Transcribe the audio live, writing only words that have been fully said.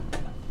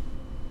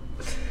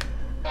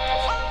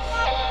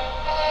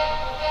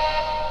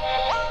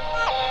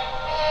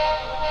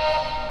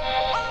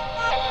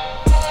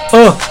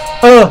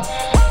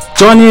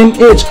Johnny and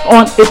Edge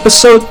on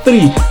episode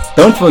 3.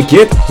 Don't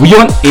forget, we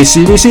on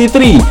SCBC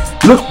 3.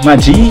 Look, my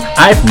G,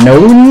 I've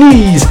no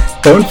knees.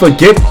 Don't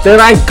forget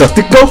that I got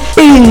to go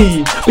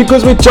pee.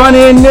 Because with Johnny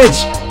and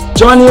Edge,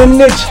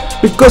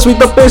 because with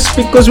the best,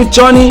 because with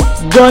Johnny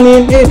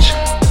and Edge.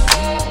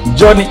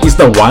 Johnny is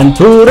the one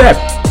to rap.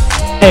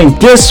 And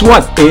guess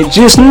what? Edge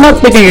is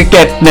not making a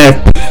cat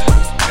nap.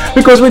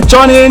 Because with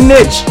Johnny and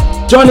Edge,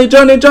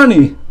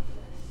 Johnny.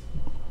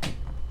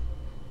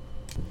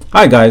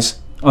 Hi guys,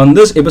 on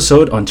this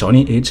episode on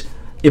Johnny Edge,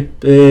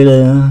 episode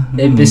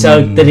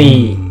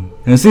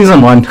 3.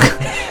 Season 1.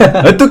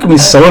 It took me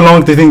so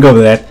long to think of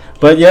that.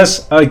 But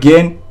yes,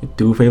 again,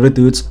 two favorite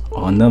dudes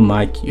on the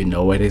mic. You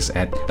know where it is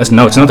at.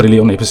 No, it's not really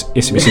on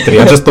SBC 3.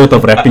 I just thought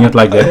of rapping it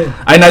like that.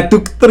 And I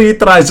took 3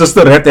 tries just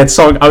to rap that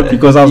song out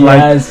because I was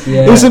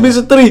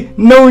SBC 3,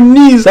 no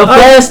knees. The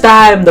first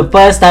time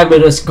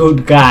it was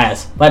good,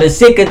 guys. But the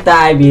second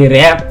time he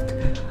rapped,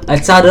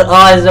 it sounded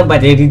awesome,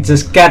 but then he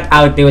just cut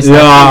out. There was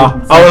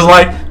I was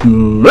like,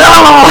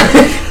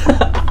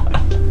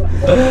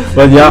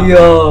 but yeah,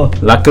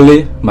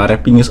 luckily my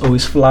rapping is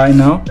always fly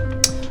now.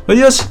 But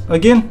yes,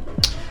 again,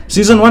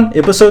 season 1,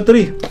 episode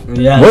 3.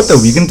 Yes. What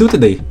are we gonna do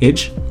today,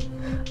 Edge?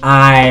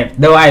 I have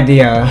no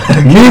idea.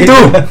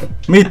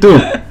 Me too.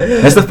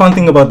 That's the fun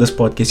thing about this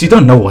podcast. You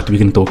don't know what we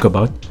can talk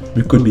about.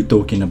 We could be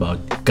talking about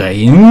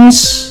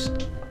games.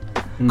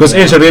 Because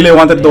Edge really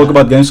wanted to talk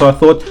about games, so I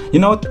thought, you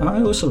know what?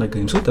 I also like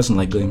games. Who doesn't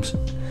like games?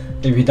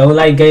 If you don't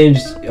like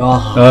games,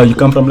 you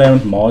come from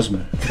planet Mars,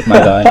 man. My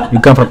guy. You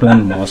come from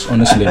planet Mars.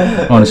 Honestly.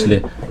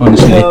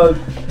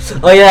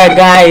 Oh yeah,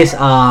 guys.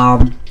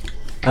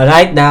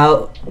 Right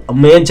now,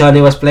 me and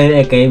Johnny was playing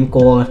a game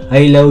called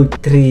Halo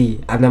 3,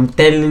 and I'm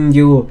telling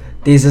you,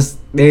 there's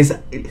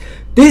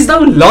no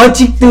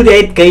logic to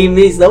that game.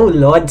 There's no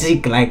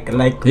logic, like.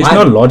 There's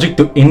no logic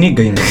to any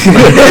game.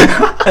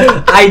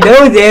 I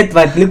know that,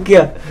 but look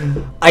here,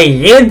 I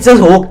hate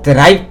just walked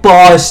right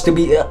past to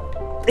be.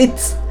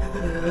 It's.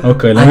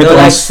 Okay, let me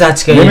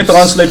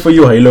translate for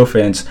you Halo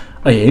fans.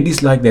 I hate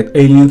is like that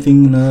alien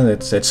thing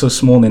that's so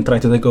small and try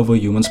to take over a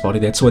human's body.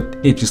 That's what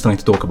Edge is trying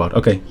to talk about.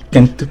 Okay,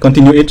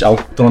 continue Edge, I'll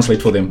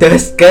translate for them.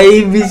 This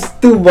game is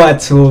too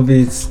much,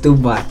 homie. It's too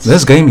much.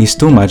 This game is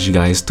too much,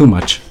 guys. Too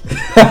much.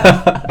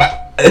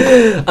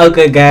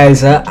 Okay,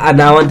 guys,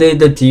 and I want to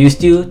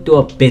introduce you to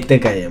a better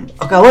game.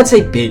 Okay, I won't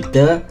say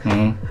better,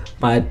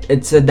 but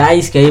it's a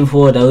nice game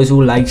for those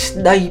who like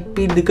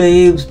sniping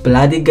games,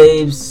 bloody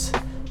games.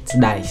 It's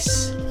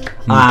nice.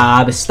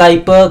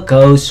 Sniper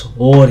Ghost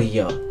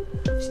Warrior.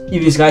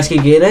 If you guys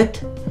can get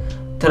it,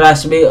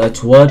 trust me,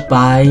 it's worth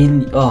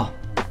buying.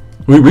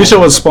 We wish I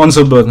was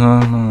sponsored, but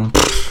I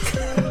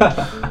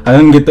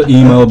didn't get the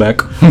email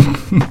back.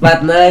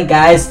 But no,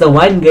 guys, the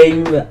one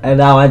game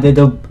and I did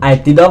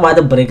not want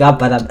to bring up,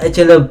 but I'm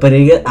actually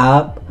bring it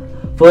up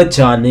for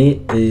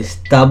Johnny is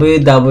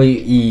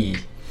WWE.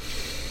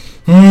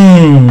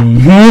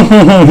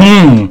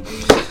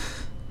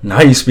 Now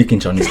you're speaking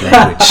Johnny's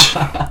language.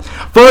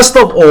 First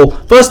of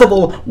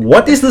all,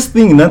 what is this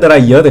thing that I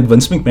hear that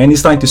Vince McMahon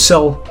is trying to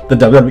sell the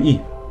WWE?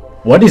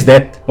 What is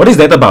that? What is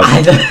that about?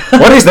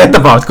 What is that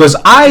about? Because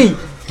I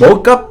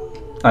woke up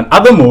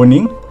another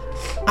morning,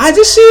 I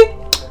just see,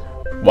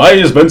 why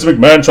is Vince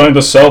McMahon trying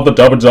to sell the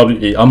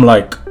WWE? I'm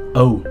like,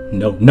 oh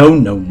no.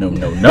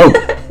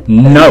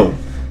 No.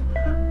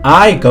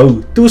 I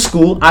go to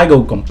school, I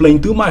go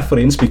complain to my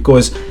friends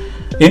because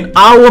in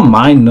our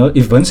mind,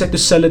 if Vince had to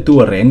sell it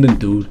to a random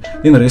dude,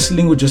 then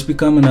wrestling would just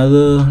become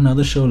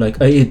another show like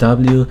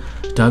AEW,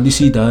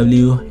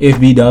 WCW,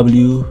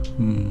 FBW,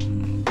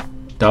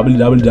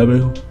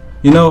 WWW.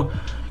 You know,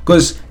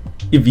 because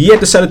if he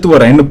had to sell it to a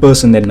random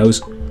person that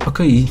knows,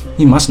 okay,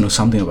 he must know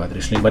something about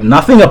wrestling, but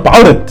nothing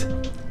about it.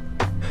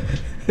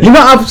 You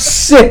know,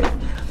 upset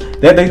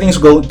that things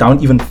go down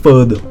even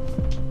further.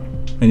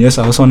 And yes,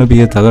 I also want to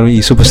be a WWE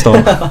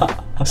superstar.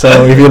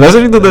 So if you're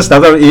listening to this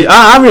WWE,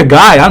 I'm your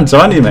guy. I'm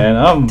Johnny,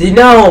 man. Do you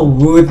know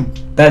who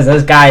does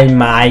this guy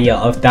admire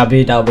of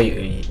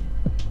WWE?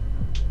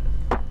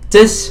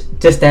 Just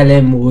tell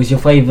him who's your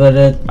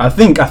favorite. I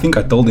think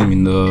I told him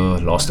in the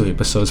last 2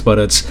 episodes, but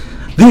it's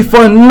the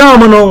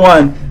phenomenal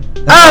one,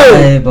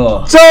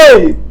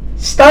 AJ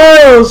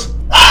Styles.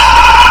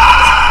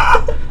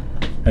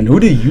 And who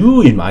do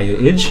you admire,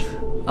 Edge?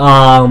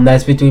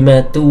 That's between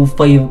my two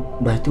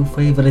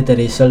favorite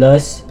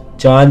wrestlers,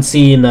 John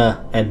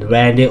Cena and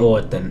Randy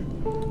Orton.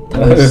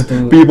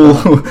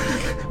 People's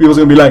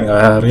gonna be like,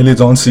 really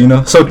John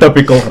Cena? So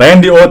typical.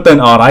 Randy Orton,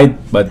 alright,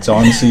 but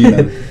John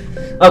Cena.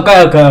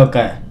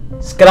 Okay.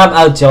 Scrap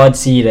out John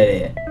Cena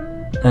there.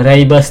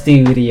 Rey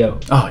Mysterio.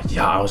 Oh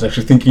yeah, I was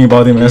actually thinking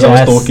about him as I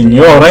was talking.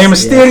 Rey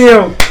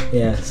Mysterio.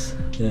 Yes.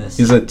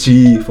 He's a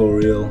G for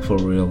real.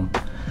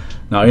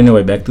 Now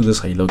anyway, back to this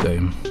Halo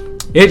game.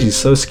 Edge is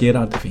so scared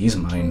out of his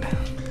mind.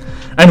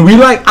 And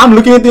I'm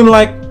looking at him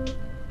like,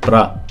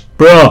 bruh.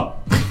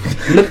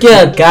 Look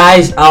here,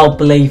 guys, I'll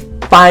play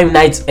Five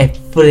Nights at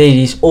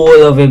Freddy's,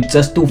 all of them,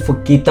 just to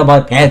forget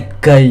about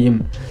that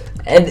game.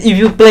 And if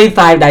you play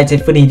Five Nights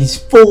at Freddy's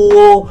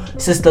 4,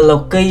 Sister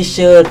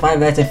Location, Five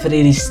Nights at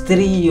Freddy's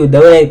 3, you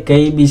know that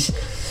game is...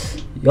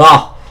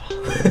 Yeah.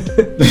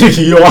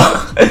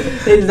 Yeah.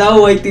 There's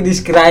no way to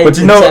describe But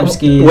you know,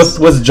 what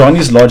what's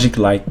Johnny's logic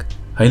like?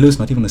 Halo's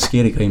not even a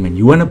scary game, and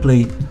you wanna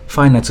play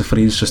Five Nights at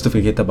Freddy's just to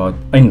forget about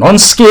a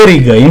non-scary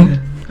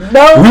game?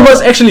 No! We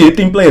was actually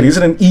hitting play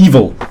Resident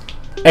Evil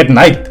at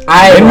night.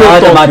 I When we were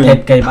heard about talking.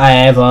 that game. I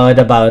have heard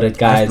about it,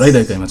 guys. I've played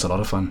that game, it's a lot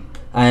of fun.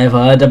 I have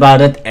heard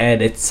about it,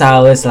 and it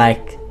sounds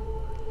like,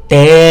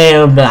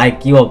 damn,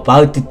 like you're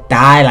about to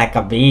die, like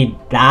a baby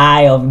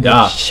die of the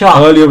Yeah, shock.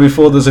 earlier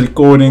before this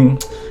recording,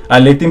 I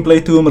let him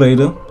play Tomb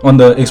Raider on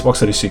the Xbox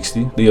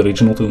 360, the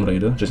original Tomb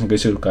Raider, just in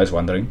case you guys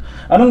wondering.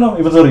 I don't know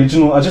if it's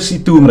original, I just see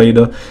Tomb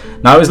Raider.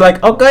 Now he's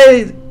like,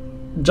 okay,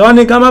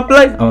 Johnny, come and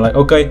play. I'm like,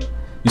 okay,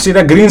 you see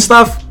that green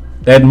stuff?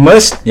 That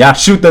mist? Yeah,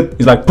 shoot it.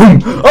 He's like,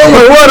 boom. Oh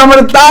my word, I'm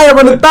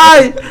gonna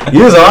die.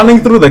 He's running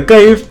through the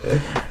cave.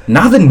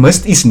 Now the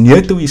mist is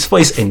near to his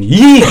face, and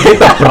he had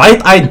a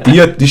bright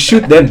idea to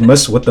shoot that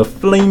mist with a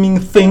flaming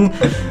thing.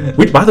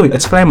 Which, by the way,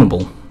 it's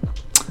flammable.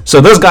 So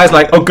this guy's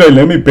like, okay,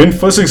 let me bend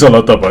physics a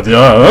little bit.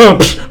 Yeah,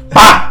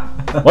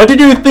 what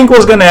did you think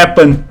was gonna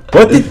happen?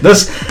 What did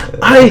this?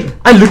 I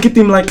look at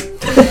him like,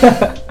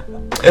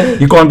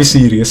 you can't be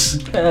serious.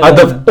 Out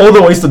of all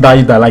the ways to die,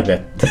 you die like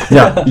that.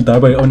 Yeah, you die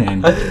by your own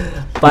hand.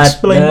 But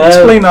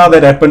Explain how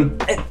that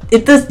happened.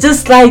 it is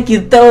just like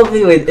you told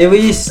me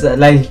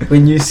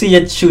when you see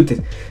it shoot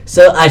it.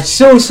 So I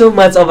saw so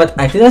much of it.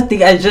 I didn't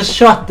think I just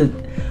shot it.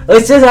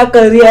 It's just like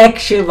a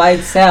reaction by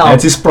itself.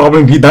 That's his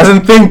problem. He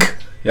doesn't think.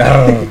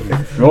 Yeah.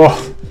 Oh.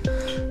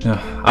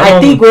 Yeah.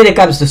 I think when it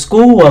comes to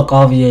schoolwork,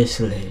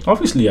 obviously.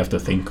 Obviously, you have to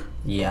think.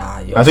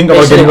 Yeah. I think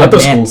about getting out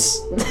of school.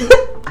 school.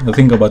 I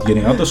think about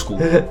getting out of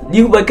school.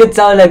 You make it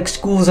sound like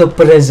school's a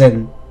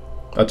prison.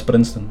 That's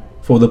Princeton.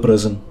 For the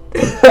prison.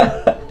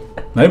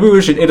 Maybe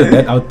we should edit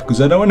that out because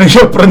I don't want to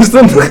show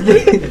Princeton.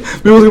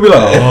 People will be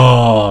like,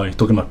 oh, you're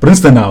talking about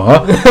Princeton now,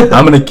 huh?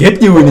 I'm gonna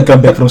get you when you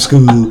come back from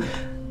school.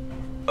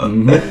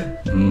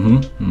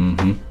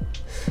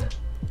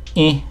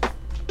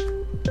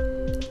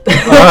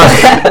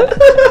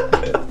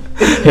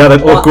 Yeah,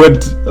 that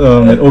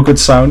awkward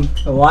sound.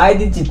 Why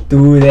did you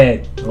do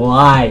that?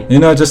 Why? You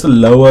know, just to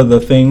lower the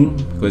thing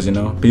because you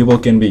know people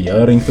can be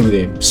hearing through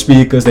their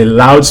speakers, their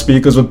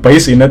loudspeakers with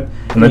bass in it,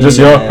 and they just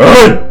hear.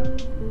 Hey!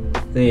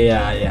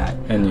 Yeah.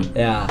 And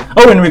Yeah.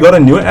 oh, and we got a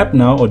new app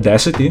now,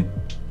 Audacity.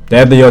 They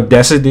have the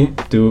audacity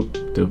to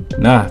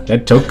nah,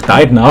 that joke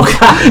died now.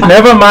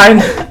 Never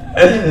mind.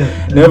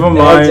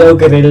 That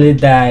joke really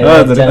died.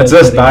 Oh, That it joke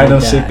just really died on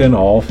died. second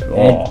off. That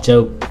Oh.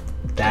 joke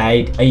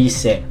died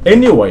ASAP.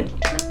 Anyway,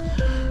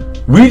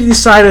 we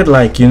decided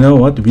like, you know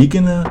what, we're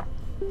gonna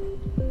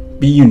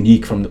be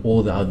unique from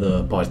all the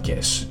other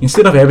podcasts.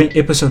 Instead of having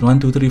episode 1,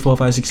 2, 3, 4,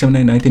 5, 6, 7,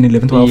 8, 9, 10,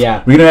 11, 12,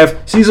 Yeah. we're gonna have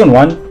season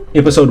 1,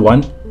 episode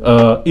 1.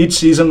 Each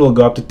season will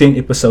go up to 10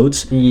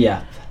 episodes.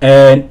 Yeah.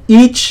 And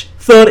each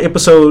third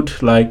episode,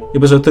 like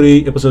episode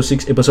 3, episode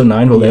 6, episode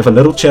 9, will have a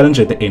little challenge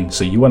at the end.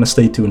 So you want to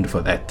stay tuned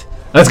for that.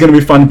 That's gonna be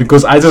fun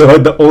because I just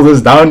wrote all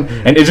this down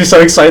and it's just so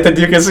excited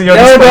you can see on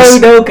his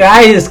face. No,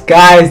 guys,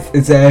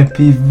 it's gonna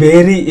be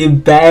very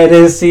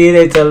embarrassing.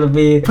 It'll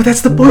be. But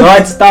that's the point.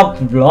 Don't stop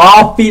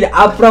laughing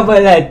up from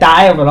the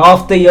time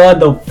after you're on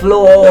the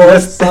floor.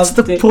 That's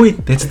the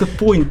point. That's the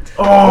point.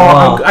 Oh,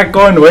 Wow. I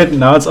can't wait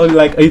now. It's only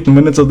like 8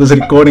 minutes of this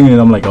recording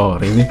and I'm like, oh,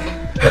 really?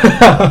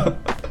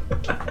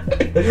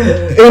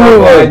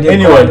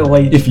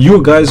 Anyway, if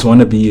you guys want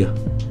to be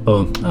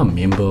a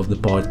member of the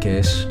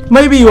podcast,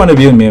 maybe you want to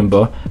be a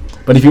member,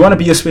 but if you want to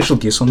be a special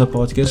guest on the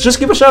podcast, just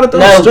give a shout out to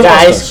us. No,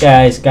 Just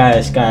ask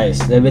us.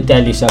 guys. Let me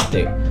tell you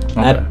something.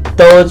 I Okay.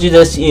 told you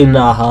this in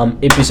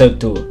episode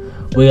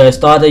 2. We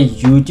start a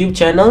YouTube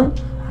channel.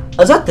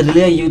 Is that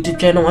really a YouTube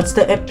channel? What's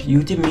the app?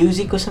 YouTube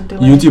Music or something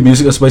like YouTube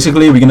Music is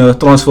basically we're gonna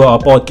transfer our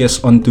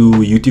podcast onto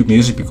YouTube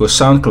Music because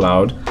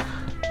SoundCloud.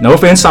 No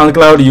offense,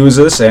 SoundCloud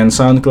users and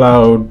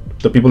SoundCloud,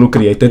 the people who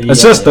created.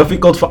 It's Yeah, just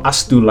difficult for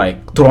us to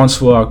like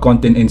transfer our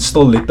content and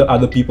still let the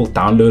other people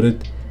download it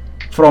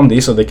from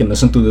there so they can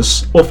listen to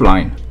this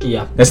offline. that?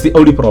 Yeah. That's the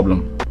only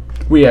problem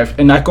we have,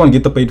 and I can't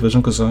get the paid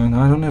version because I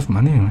don't have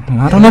money.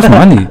 I don't have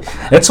money.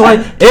 That's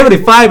why every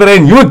 5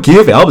 rand you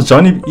give helps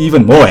Johnny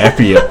even more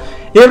happier.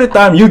 Every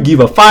time you give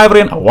a 5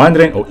 rand, a 1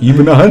 rand, or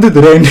even 100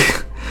 rand,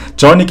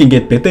 Johnny can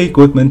get better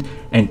equipment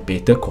and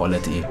better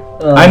quality.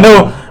 I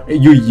know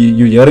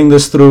you're hearing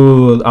this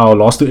through our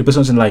last 2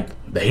 episodes and like,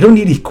 they don't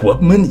need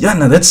equipment. Yeah,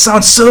 no, that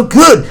sounds so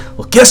good.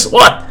 Well, guess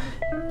what?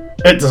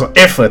 It was an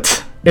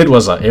effort. It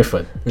was an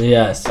effort.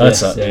 Yes.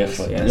 That's yes, an yes,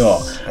 effort. yes.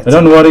 Yeah. But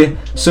don't worry,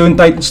 soon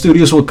Titan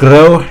Studios will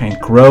grow and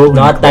grow.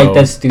 Not and grow.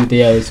 Titan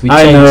Studios. We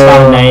I changed our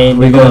know. name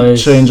We're gonna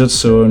because change it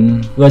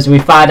soon. we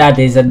found out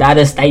there's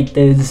another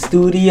Titan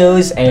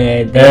Studios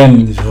and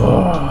And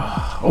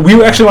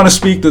we actually want to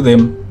speak to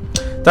them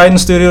Titan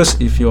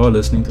Studios, if you are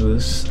listening to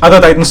this,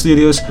 other Titan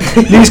Studios,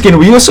 please can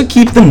we also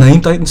keep the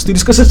name Titan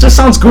Studios because it just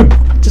sounds good.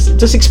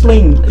 Just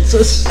explain.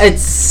 It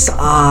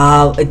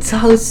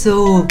sounds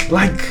so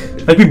like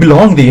we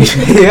belong there.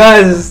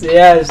 yes.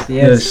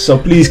 So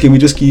please, can we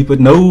just keep it?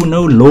 No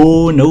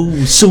law, no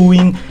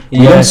suing.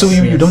 You don't sue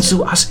you. You don't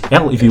sue us.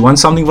 Hell, if you want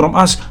something from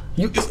us,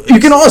 you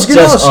can ask.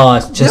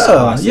 Just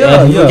us.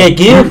 Yeah. Okay,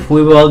 give.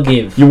 We will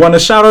give. You want to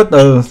shout out?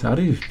 How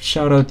do you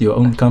shout out your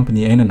own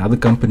company and another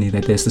company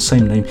that has the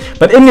same name?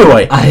 But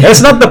anyway,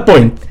 that's not the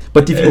point.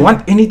 But if you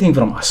want anything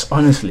from us,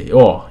 honestly,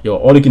 all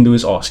you can do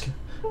is ask.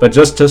 But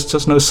just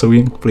no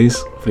suing,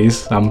 please.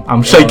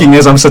 I'm shaking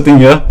as I'm sitting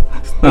here.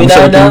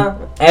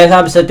 As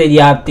I'm sitting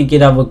here, I'm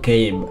thinking of a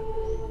game.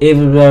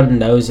 Everyone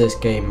knows this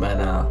game by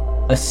now.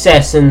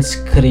 Assassin's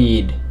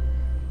Creed.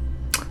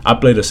 I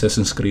played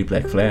Assassin's Creed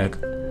Black Flag.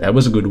 That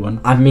was a good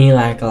one. I mean,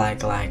 like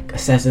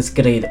Assassin's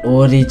Creed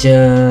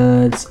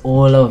Origins,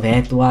 all of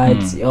that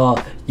ones.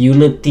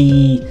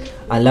 Unity.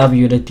 I love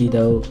Unity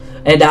though.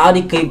 And now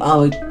it came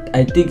out.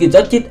 I think it's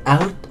not yet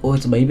out, or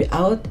it's maybe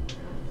out.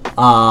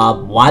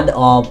 One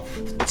of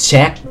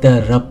Jack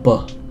the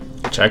Ripper.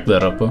 Jack the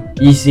Ripper.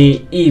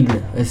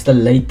 It's the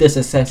latest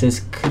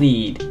Assassin's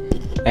Creed.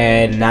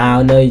 And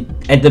now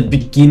at the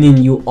beginning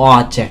you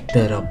are Jack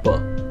the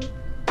Ripper.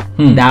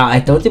 Now I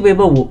don't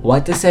remember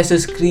what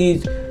Assassin's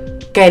Creed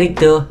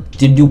character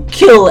did you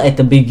kill at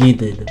the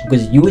beginning,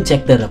 because you were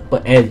Jack the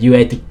Ripper and you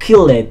had to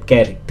kill that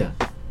character.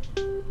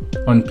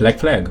 On Black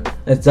Flag?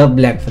 It's a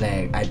Black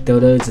Flag. I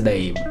don't know its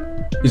name.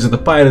 Is it the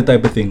pirate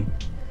type of thing?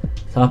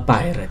 It's a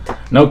pirate.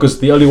 No, because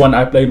the only one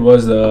I played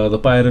was the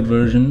pirate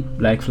version,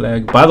 Black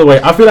Flag. By the way,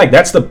 I feel like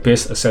that's the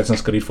best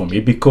Assassin's Creed for me,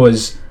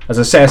 because as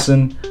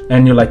assassin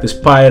and you're like this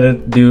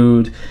pirate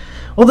dude.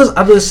 All those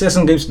other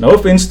assassin games, no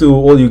offense to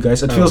all you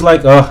guys, it feels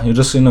like you're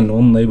just in a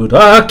normal neighborhood.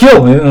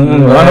 Kill!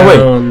 Run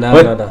away.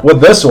 No. With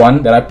this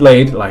one that I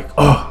played,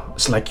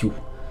 it's like you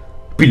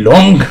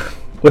belong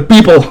with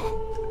people.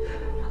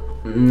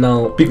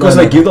 No. Because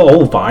they give the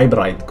whole vibe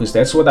right. Because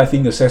that's what I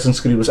think Assassin's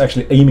Creed was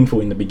actually aiming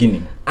for in the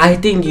beginning. I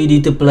think you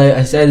need to play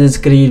Assassin's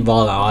Creed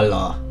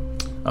Valhalla.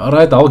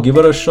 Alright, I'll give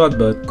it a shot,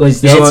 but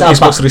because it's on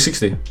Xbox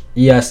 360.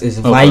 Yes, it's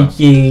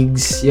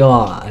Vikings.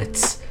 Yeah,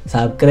 it's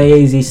some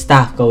crazy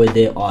stuff going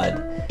there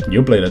on.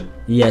 You played it?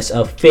 Yes,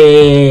 a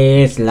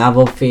face,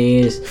 lava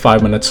face.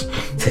 5 minutes.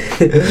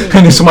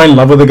 And it's my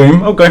love of the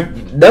game? Okay.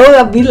 No,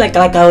 I mean like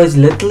I was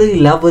literally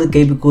in love with the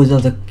game because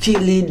of the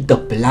killing, the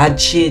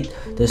bloodshed,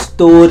 the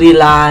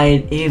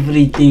storyline,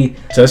 everything.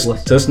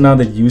 Just now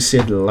that you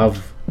said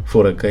love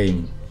for a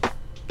game,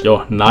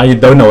 now you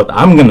don't know what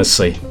I'm gonna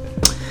say.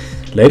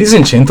 Ladies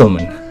and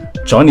gentlemen,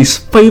 Johnny's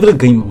favorite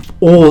game of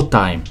all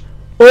time,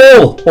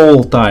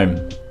 all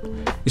time,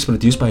 is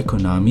produced by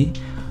Konami,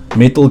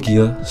 Metal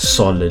Gear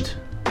Solid.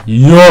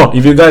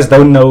 If you guys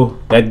don't know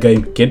that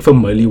game, get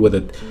familiar with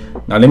it.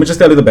 Now let me just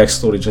tell you the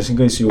backstory, just in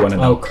case you wanna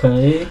know.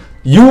 Okay.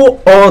 You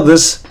are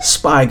this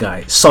spy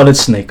guy, Solid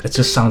Snake. It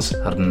just sounds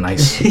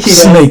nice.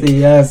 Snake.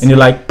 Yes. And you're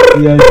like,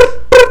 yes.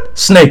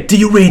 Snake, do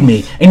you read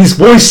me? And his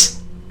voice,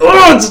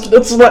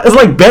 it's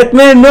like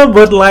Batman, no,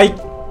 but like.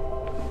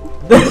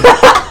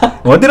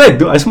 What did I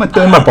do? I just want to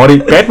turn my body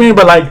Batman,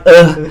 but like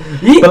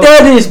he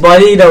turned his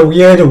body in a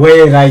weird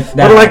way right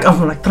now. But like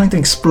I'm like trying to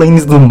explain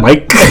this to the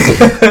mic.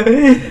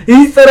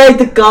 He's trying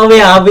to call me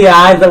how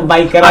behind the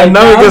mic right now. I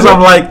know, because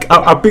I'm like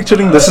I'm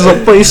picturing this is a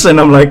face and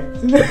I'm like.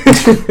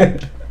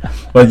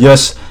 But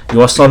yes,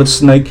 you are Solid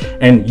Snake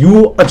and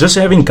you are just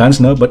having guns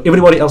now, but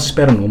everybody else is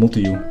paranormal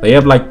to you. They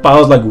have like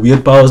powers, like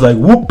weird powers, like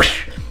whoop.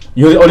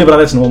 You're the only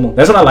brother that's normal.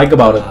 That's what I like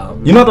about it.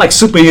 You're not like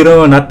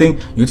superhero or nothing.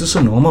 You're just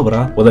a normal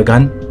brother with a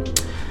gun.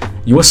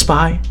 You're a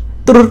spy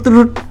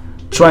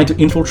trying to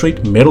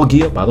infiltrate Metal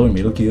Gear. By the way,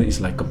 Metal Gear is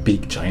like a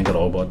big giant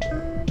robot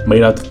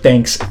made out of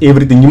tanks,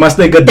 everything. You must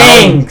take a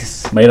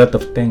tanks made out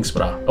of tanks,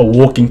 bruh. A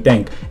walking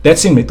tank.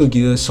 That's in Metal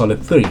Gear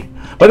Solid 3.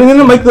 But they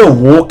didn't make the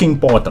walking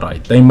part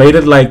right. They made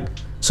it like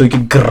so you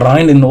can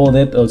grind and all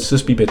that. It'll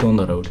just be better on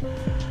the road.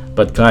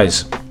 But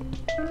guys,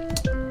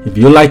 if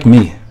you're like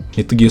me,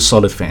 Metal Gear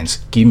Solid fans,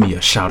 give me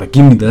a shout out.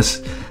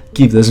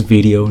 Give this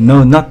video.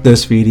 No, not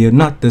this video.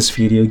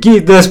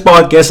 Give this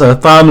podcast a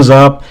thumbs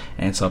up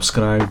and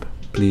subscribe,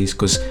 please.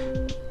 Because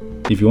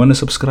if you want to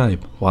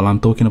subscribe while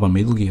I'm talking about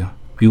Metal Gear,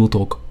 we will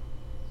talk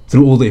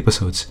through all the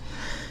episodes.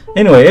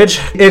 Anyway,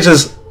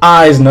 Edge's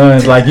eyes know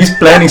it's like he's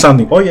planning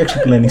something. Or are you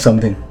actually planning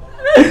something?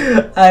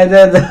 I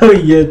don't know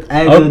yet.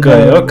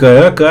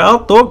 Okay.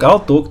 I'll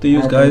talk to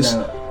you guys.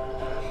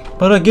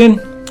 But again,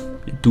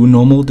 two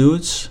normal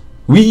dudes.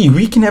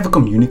 We can have a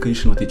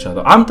communication with each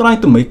other. I'm trying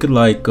to make it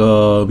like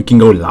we can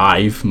go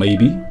live,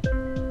 maybe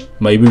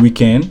we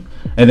can,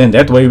 and then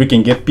that way we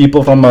can get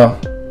people from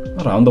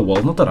around the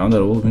world. Not around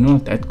the world, we're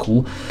not that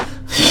cool.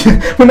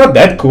 We're not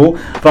that cool,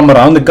 from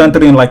around the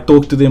country, and like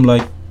talk to them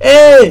like,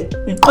 hey,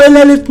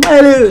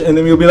 and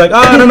then we'll be like,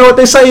 I don't know what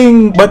they're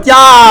saying, but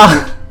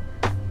yeah.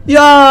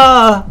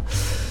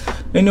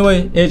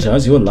 Anyway, Edge,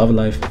 how's your love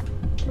life?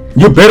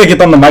 You better get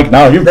on the mic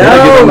now.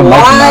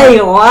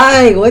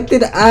 Why? What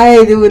did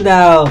I do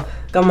now?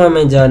 Come on,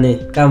 man, Johnny.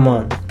 Come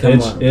on.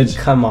 Edge.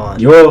 Come on.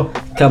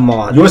 Come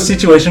on. Your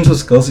situations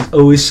with girls is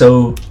always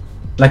so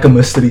like a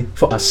mystery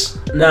for us.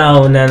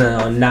 No.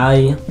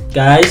 Now,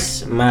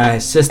 guys, my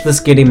sister's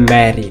getting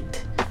married.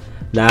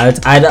 Now it's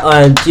either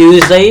on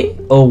Tuesday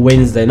or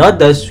Wednesday. Not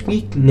this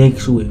week,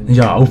 next week.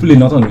 Yeah, hopefully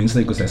not on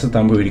Wednesday because that's the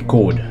time we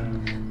record.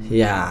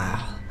 Yeah.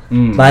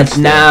 But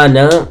now,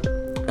 no.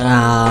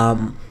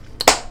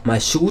 My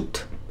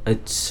shoot,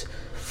 it's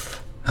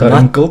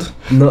Gerinkeled.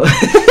 no.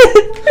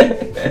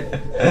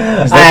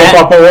 Is that the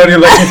proper word you're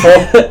looking for?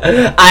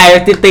 I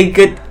have to take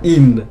it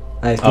in.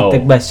 I have to Oh.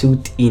 take my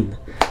suit in.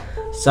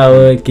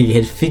 So it can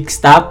get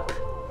fixed up.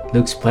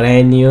 Looks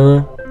brand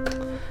new.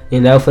 You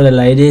know, for the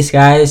ladies,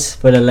 guys.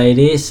 For the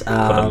ladies. For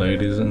the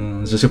ladies,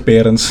 just your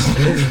parents.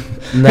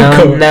 No.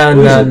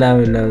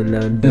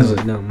 Is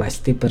it? No. My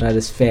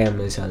stepbrother's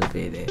family is all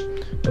be there.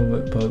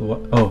 But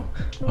what? Oh,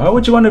 why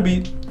would you want to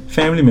be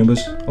family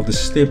members of the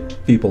step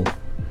people?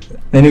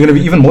 Then you're gonna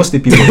be even more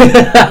step people.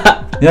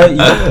 Yeah,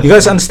 you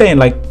guys understand,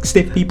 like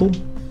step people.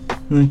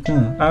 Like,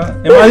 am I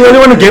the only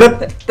one to get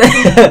it?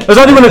 It's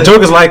not even a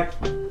joke. It's like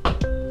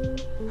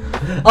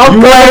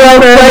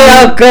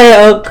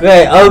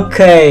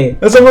Okay.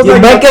 it's almost You're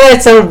like making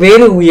it sound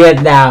very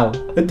weird now.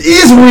 it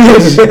is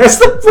weird. That's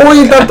the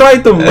point I'm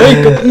trying to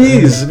make. It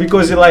is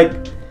because you're like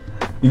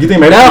you're getting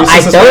married. No, to your I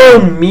sister's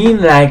don't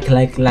mean like.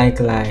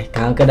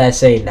 How can I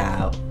say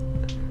now?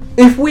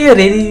 If we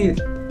already.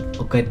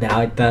 Okay, now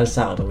it does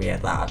sound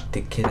weird now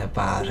thinking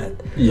about it.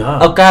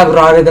 Yeah. Okay, I'm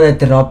rather gonna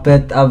drop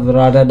it. I'm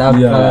rather not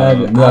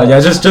Yeah,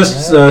 just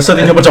sit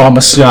in your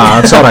pajamas. Yeah,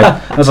 it's alright.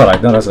 That's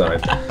alright. No, that's alright.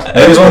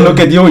 They just want to look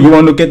at you. You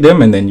want to look at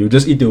them, and then you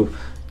just eat your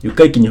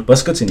cake and your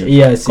biscuits and your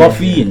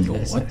coffee and your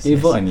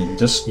whatever, and you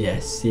just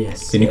Yes.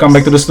 Then you come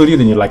back to the studio.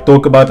 Then you like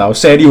talk about how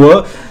sad you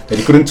were that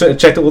you couldn't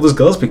chat to all those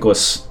girls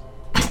because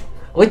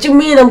What you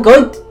mean? I'm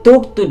going to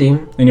talk to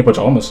them. in your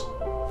pajamas.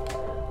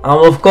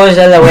 Of course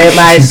I'll wear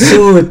my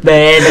suit,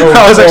 man.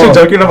 I was actually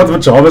joking about the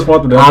pajamas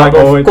part, but then I was like,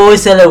 oh Of wait.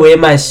 course I'll wear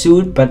my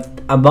suit, but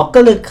I'm not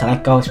gonna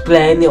like I was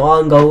planning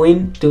on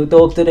going to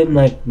talk to them.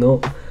 Like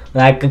no,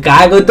 like a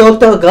guy go talk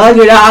to a girl.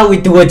 You know how we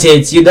do it,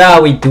 kids. You know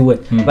how we do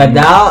it. But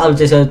now I'm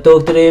just gonna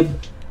talk to them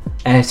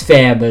as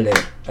family,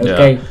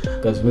 okay?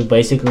 Because we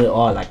basically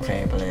all like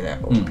family now.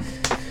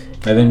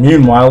 And then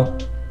meanwhile,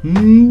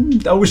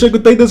 I wish I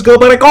could take this girl,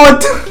 but I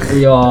can't.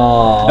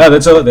 Yeah. Yeah,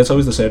 that's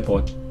always the sad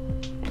part.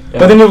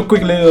 But then you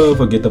quickly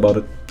forget about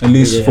it, at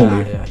least for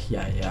me.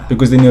 Yeah.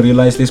 Because then you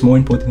realize there's more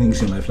important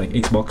things in life, like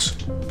Xbox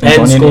And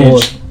Johnny school. and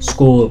Edge.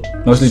 School.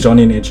 Mostly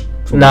Johnny and Edge.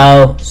 for me.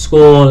 Now,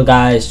 school,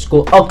 guys.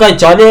 School. Okay,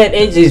 Johnny and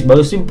Edge is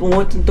most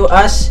important to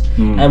us,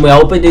 and we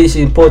hope it is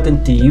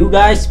important to you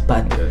guys.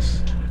 But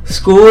Yes.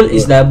 school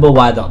is number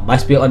one.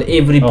 Must be on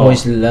every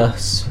boy's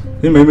list.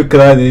 He made me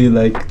cry. They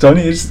like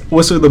Johnny is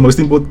also the most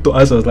important to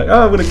us. I was like,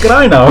 I'm gonna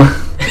cry now.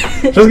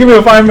 Just give me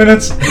 5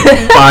 minutes.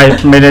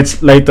 5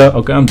 minutes later,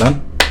 okay, I'm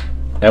done.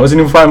 That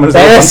wasn't even 5 minutes.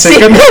 That was 1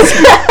 second.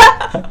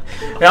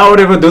 Yeah, I would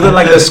even do that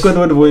like the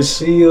Squidward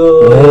voice.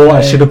 Oh,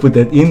 I should have put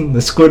that in the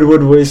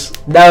Squidward voice.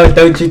 No,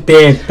 don't you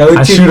dare!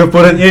 I should have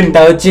put it in.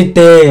 Don't you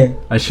dare!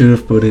 I should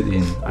have put it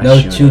in.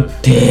 Don't you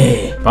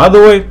dare! By the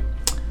way,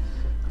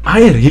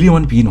 I really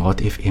want to be in Hot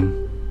FM.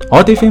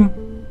 Hot FM,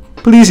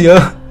 please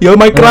hear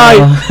my cry.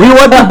 We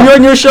want to be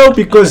on your show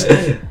because,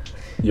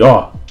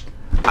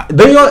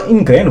 they are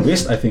in Grand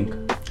West, I think.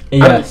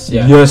 Yes.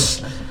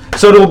 Yes.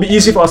 So it will be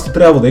easy for us to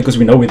travel there because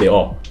we know where they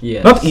are.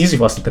 Yes. Not easy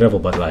for us to travel,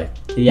 but like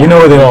Yeah, we know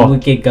where they are. We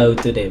can go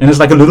to them. And it's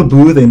like a little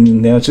booth,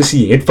 and they'll just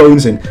see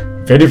headphones and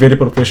very, very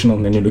professional.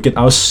 And then you look at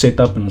our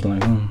setup, and it's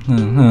like, I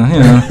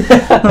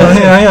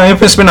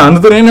spend 100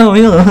 rand.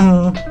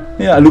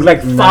 Yeah, I look like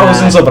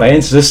thousands of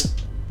rands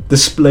just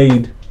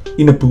displayed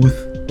in a booth.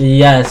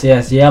 Yes.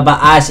 But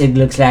us, it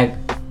looks like.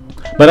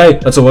 But hey,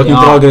 it's a work in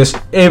progress.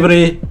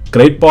 Every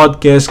great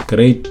podcast,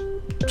 great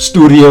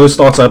studio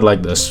starts out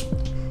like this.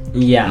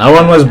 Yeah. No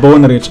one was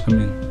born rich. I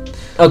mean,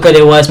 Okay,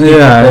 there was people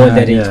born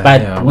that rich, but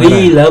yeah,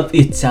 we love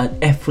it, South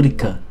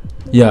Africa.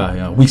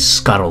 yeah, we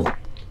scuttle.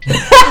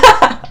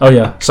 Oh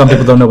yeah, some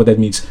people don't know what that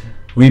means.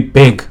 We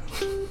beg.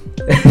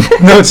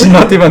 No, it's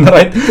not even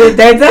right.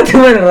 That's not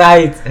even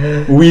right.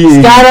 We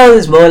Scuttle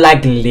is more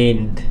like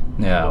lend.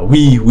 yeah,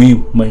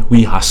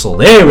 we hustle.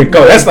 There we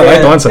go. That's the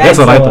right answer. That's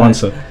the right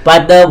answer.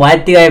 But the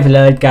one thing I've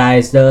learned,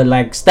 guys, the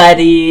like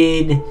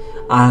studying,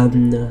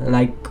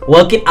 like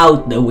working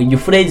out. Though when your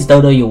friends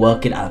don't know you're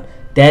working out,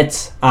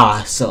 that's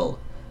hustle.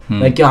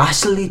 Like you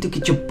hustle to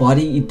get your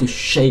body into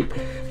shape,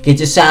 get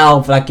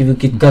yourself like if you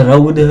get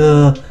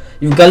corona.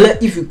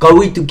 If you're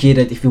going to get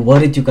it, if you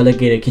want it, you're gonna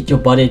get it. Get your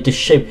body into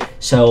shape.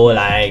 So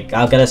like,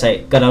 how can I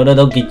say, corona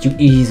don't get you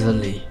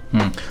easily.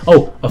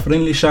 Oh, a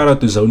friendly shout out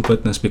to Zone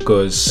Fitness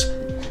because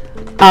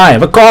I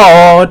have a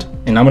card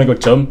and I'm gonna go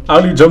jump. I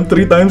only jumped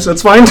 3 times.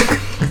 That's fine.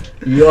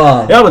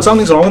 Yeah. Yeah, but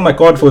something's wrong with my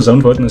card for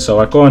Zone Fitness, so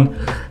I can't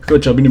go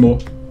jump anymore.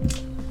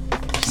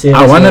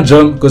 Seriously. I wanna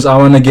jump because I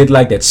wanna get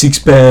like that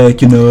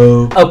 6-pack, you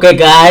know. Okay,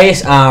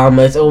 guys.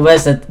 It's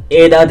almost at the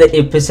end of the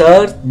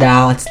episode.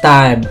 Now it's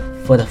time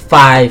for the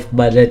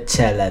 5-minute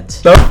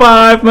challenge. The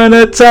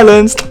 5-minute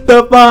challenge.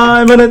 The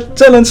 5-minute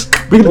challenge.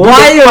 We're gonna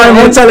Why do the you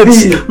 5-minute challenge.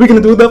 happy? We're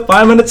gonna do the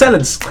 5-minute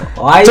challenge.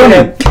 Why Johnny,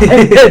 you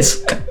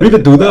it's we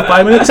could do the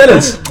 5-minute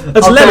challenge.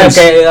 It's lemons.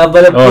 Okay, I'm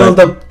gonna pull Alright.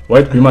 the.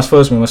 Wait, we must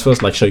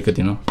first like shake it,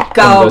 you know.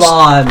 Come This.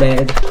 on,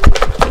 man.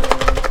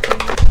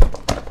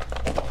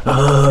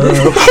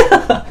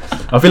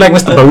 I feel like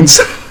Mr. Bones.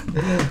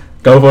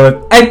 Go for it.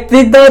 I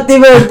did not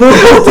even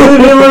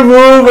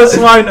move. That's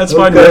fine. That's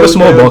fine. We have a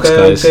small box,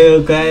 guys.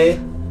 Okay.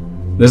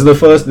 This is the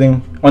first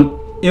thing. On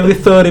every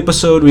third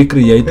episode we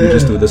create, we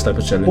just do this type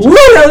of challenge. Who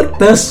wrote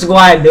this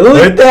one? Who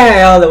Wait. the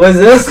hell? Was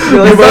this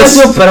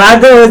your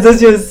brother? Was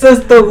this your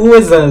sister? Who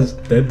was this?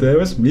 That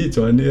was me,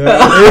 Johnny.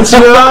 It's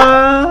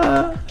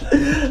ya.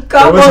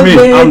 Come was on, me.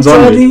 man, I'm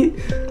Johnny.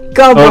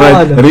 Come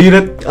Alright, on. read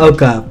it.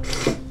 Okay.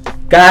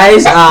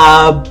 Guys,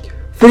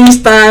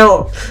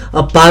 freestyle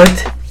about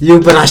you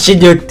brushing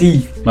your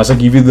teeth. Must I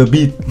give you the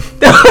beat?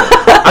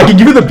 I can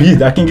give you the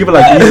beat. I can give it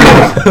like easy.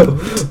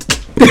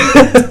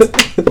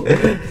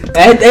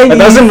 It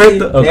doesn't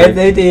matter.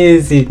 Okay. It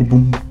easy.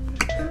 Boom,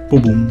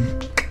 boom,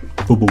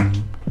 boom,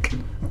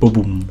 boom,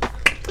 boom.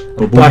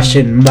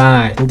 Brushing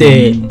my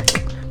teeth.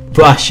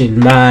 Brushing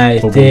my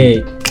Boom.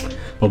 teeth.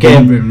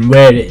 Getting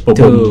ready to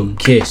Boom.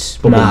 kiss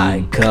Boom. my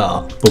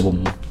girl.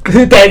 Boom,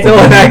 That's all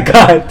I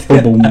got.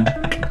 boom.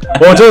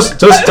 Oh, just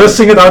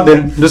sing it out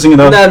then. Just sing it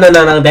out.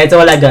 No. That's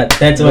all I got.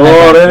 That's all I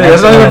Oh, got. really?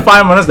 That's not all I even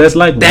 5 minutes. That's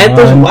like That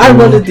was 1 2.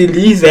 minute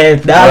release,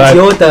 and now it's Alright.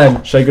 your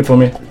turn. Shake it for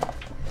me.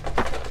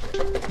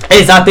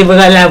 It's not even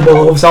gonna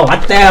move, so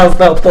what the hell's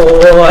the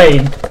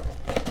point?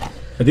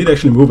 I did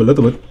actually move a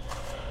little bit.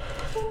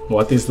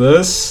 What is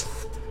this?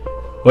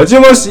 What's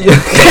your most?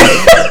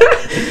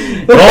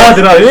 Oh,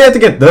 did I really have to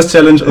get this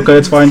challenge? Okay,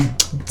 it's fine.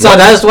 So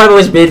that's what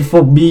was made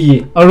for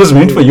me. Oh, it was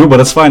meant for you, but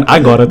it's fine. I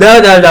got it. No.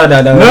 No,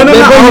 Remember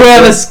you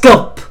have a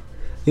scoop.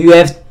 You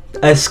have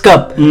a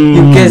scoop.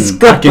 You can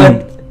scoop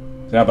it.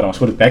 Yeah, but I must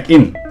put it back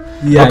in.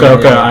 Yeah,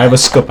 okay. yeah. I have a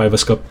scoop.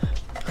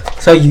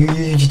 So you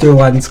do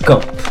one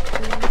scoop.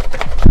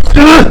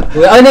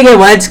 We only get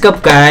one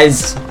scoop,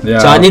 guys. Yeah.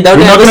 Johnny don't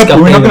have a scoop.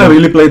 We're not gonna anymore.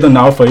 really play it in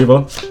our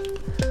favor.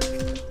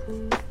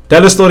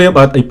 Tell a story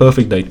about a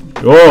perfect date.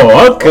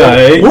 Oh,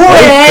 okay. Who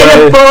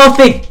had a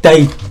perfect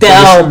date?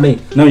 Tell me.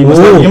 No, you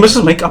must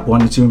just make up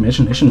one. It's your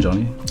imagination,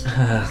 Johnny.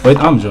 Wait,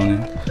 I'm Johnny.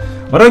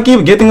 Why do I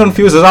keep getting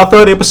confused? It's our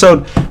 3rd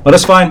episode, but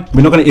it's fine.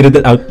 We're not gonna edit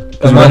it out.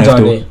 'Cause Come we on, don't have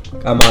to. Johnny.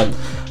 Come on.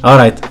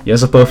 Alright,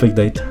 here's a perfect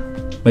date.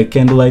 Make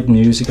candlelight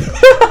music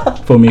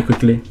for me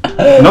quickly.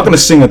 I'm not gonna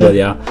sing it, but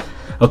yeah.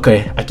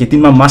 Okay, I get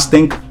in my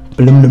Mustang.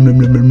 Blum, blum, blum,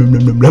 blum, blum,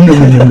 blum, blum, blum,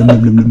 blum, blum,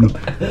 blum, blum, blum.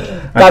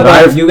 I Come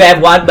drive. on. You have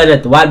 1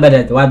 minute. 1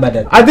 minute. 1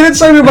 minute. I didn't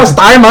say we must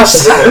time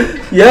us.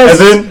 Yes. And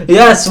then,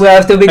 Yes, we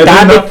have to be and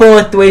done then before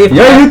 25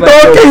 yeah, you're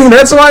minutes. talking.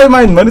 That's why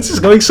my minutes is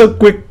going so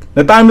quick.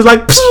 The time is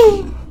like.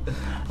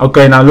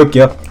 Okay, now look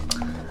here.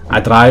 I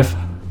drive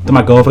to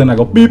my girlfriend. I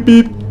go beep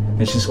beep,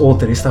 and she's all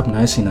dressed up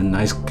nice in a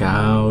nice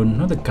gown.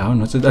 Not a gown,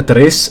 what's it? A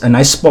dress, a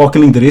nice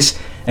sparkling dress,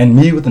 and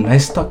me with a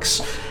nice tux.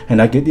 And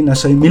I get in. I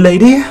say, "Me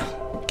lady,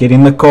 get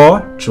in the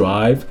car,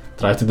 drive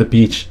to the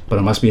beach, but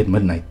it must be at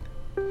midnight."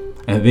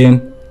 And then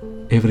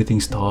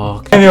everything's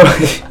dark.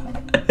 Anyway.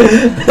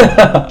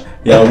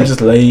 Yeah, we just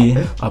lay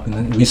up in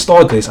the, we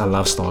stargaze. I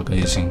love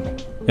stargazing.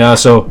 Yeah,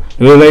 so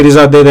you ladies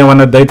out there that want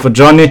to date for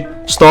Johnny,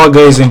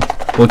 stargazing.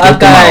 We'll keep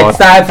them Okay, out. it's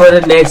time for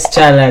the next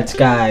challenge,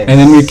 guys. And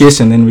then we kiss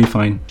and then we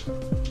fine.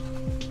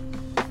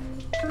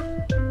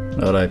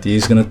 Alright,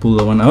 he's gonna pull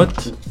the one out.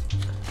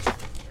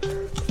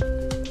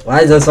 Why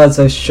is this one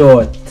so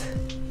short?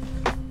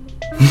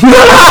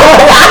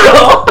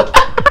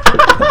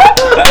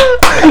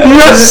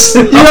 Yes!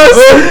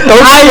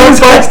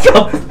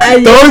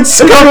 Don't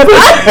stop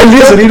it! At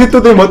least read it to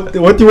them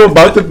what you were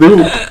about to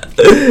do.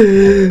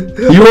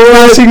 You were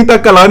watching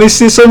Takalani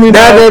Sesame.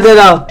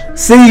 No.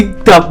 Sing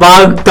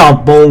tabang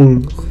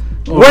tabong.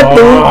 What?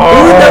 Who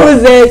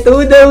knows it?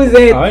 Who knows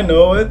it? I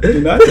know it.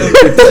 You're not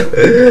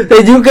joking.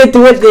 Then you can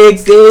do it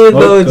next. There you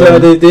go, Okay.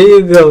 Johnny. There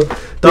you go.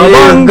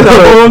 Tabang,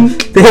 tabong.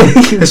 There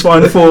you This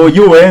one for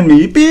you and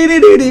me.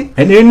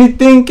 And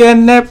anything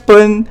can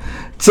happen.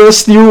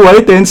 Just you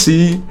wait and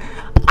see.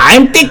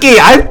 I'm Tiki.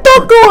 I'm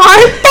Toko.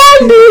 I'm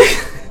Tandy.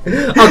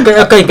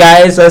 Okay,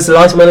 guys. This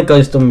last one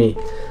goes to me.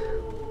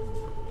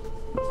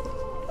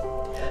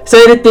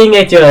 Say the thing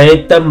that you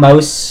hate the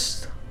most.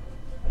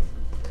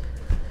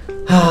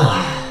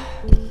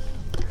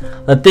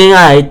 The thing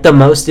I hate the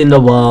most in the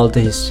world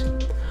is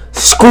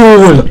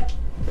school.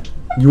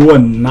 You are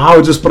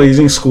now just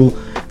praising school.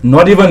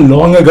 Not even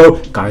long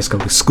ago. Guys, go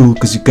to school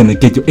because you're gonna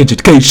get your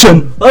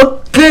education.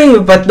 Okay,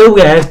 but no,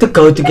 we have to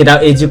go to get our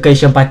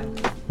education. But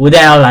who the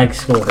hell likes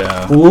school?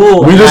 Yeah.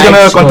 Ooh, We're just I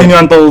gonna like school. continue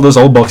until this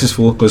whole box is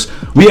full because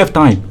we have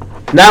time.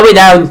 No, we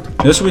don't.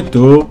 Yes, we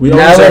do. We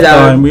No, always we have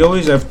don't. time. We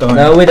always have time.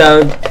 No, we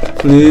don't.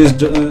 Please,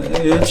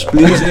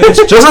 please,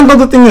 itch. Just until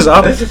the thing is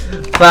up.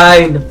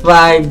 Fine.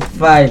 Fine,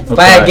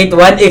 I get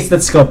one extra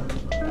scope.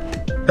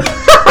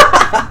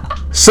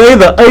 Say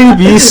the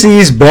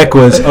ABCs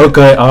backwards.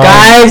 Okay.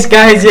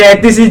 Guys, you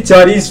have to see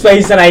Johnny's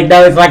face right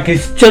now. It's like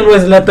his chin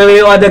was literally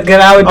on the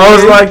ground. I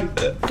was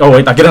like, oh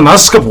wait, I get another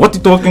scup. What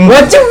you talking?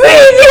 What you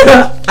mean?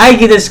 I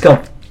get a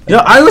scup.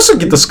 Yeah, I also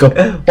get the scup.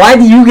 Why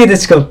do you get a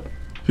scup?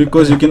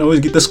 Because you can always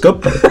get the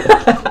scup.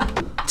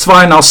 It's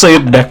fine, I'll say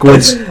it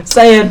backwards.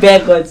 Say it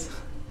backwards.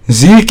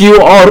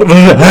 ZQR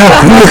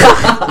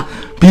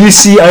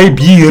BCIB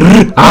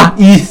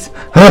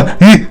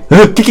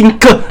kicking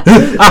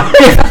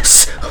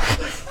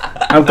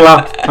I'm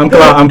klar.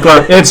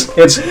 It's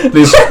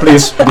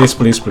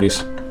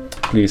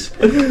please.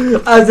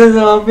 I'm just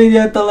laughing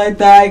until I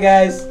die,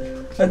 guys.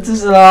 I'm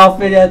just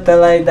laughing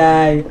until I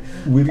die.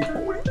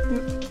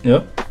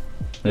 Yeah.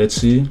 Let's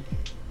see.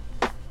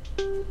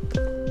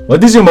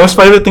 What is your most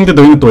favorite thing to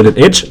do in the toilet?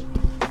 Edge?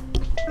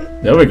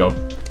 There we go.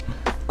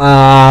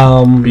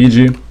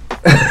 PG.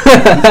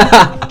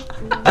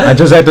 I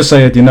just had to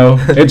say it,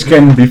 Edge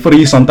can be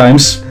free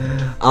sometimes.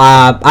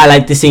 I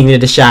like to sing in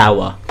the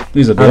shower.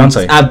 These are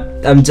Beyonce.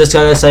 I'm just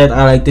gonna say it.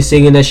 I like to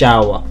sing in the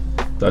shower.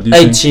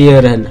 Ed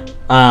Sheeran.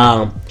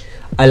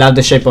 I love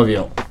the shape of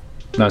you.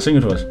 Nah, sing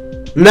it for us.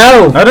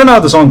 No. I don't know how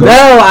the song goes.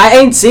 No, I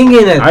ain't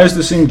singing it. I used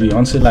to sing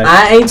Beyonce like.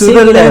 I ain't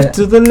singing it.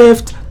 To the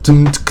left.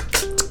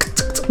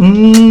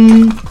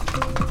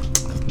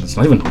 It's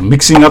not even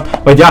mixing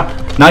up. But yeah,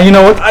 now you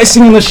know what I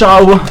sing in the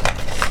shower.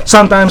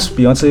 Sometimes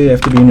Beyonce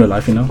have to be in your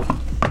life,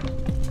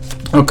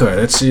 Okay,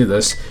 let's see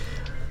this.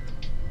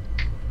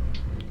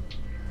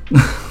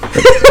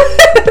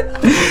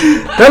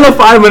 Tell a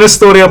 5-minute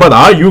story about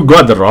how you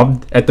got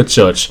robbed at the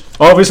church.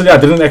 Obviously, I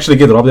didn't actually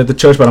get robbed at the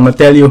church, but I'm gonna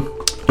tell you.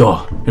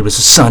 It was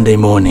a Sunday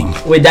morning.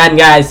 We're done,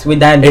 guys. We're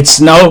done. It's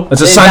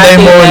a Sunday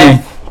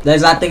morning.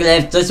 There's nothing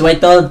left. Just wait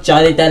till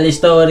Johnny tell his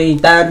story.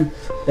 Done.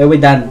 Then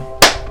we're done.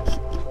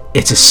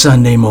 It's a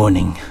Sunday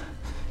morning.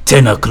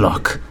 10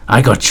 o'clock.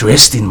 I got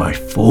dressed in my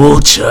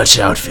full church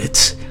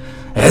outfit.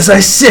 As I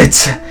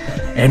sit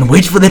and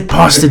wait for the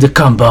pastor to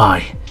come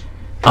by.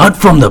 Out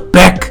from the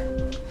back.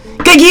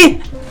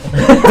 Kiki!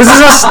 This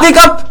is a sneak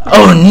up!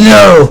 Oh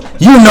no!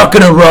 You're not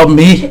gonna rob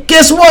me!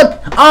 Guess what?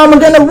 I'm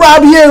gonna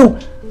rob you!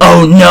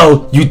 Oh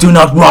no! You do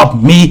not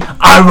rob me!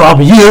 I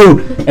rob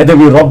you! And then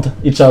we robbed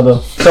each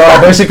other. So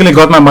I basically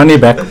got my money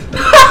back.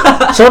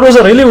 So it was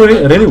a really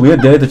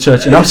weird day at the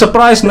church. And I'm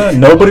surprised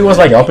nobody was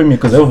like helping me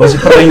because they were busy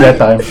praying that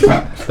time.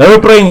 They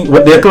were praying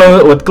with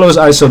with closed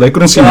eyes so they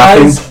couldn't see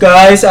nothing.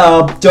 Guys,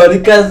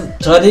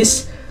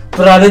 Johnny's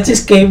brother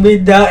just came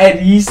in now and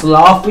he's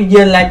laughing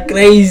here like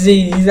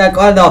crazy. He's like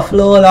on the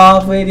floor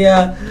laughing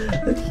here.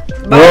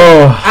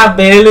 I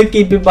barely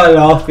keep him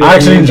laughing. I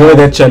actually enjoyed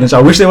that challenge.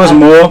 I wish there was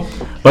more,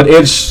 but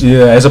Edge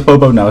has a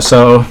popo now,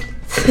 so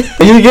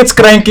he gets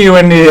cranky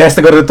when he has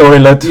to go to the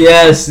toilet.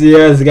 Yes,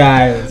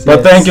 guys.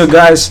 But thank you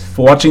guys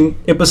for watching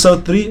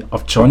episode 3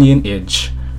 of Johnny and Edge.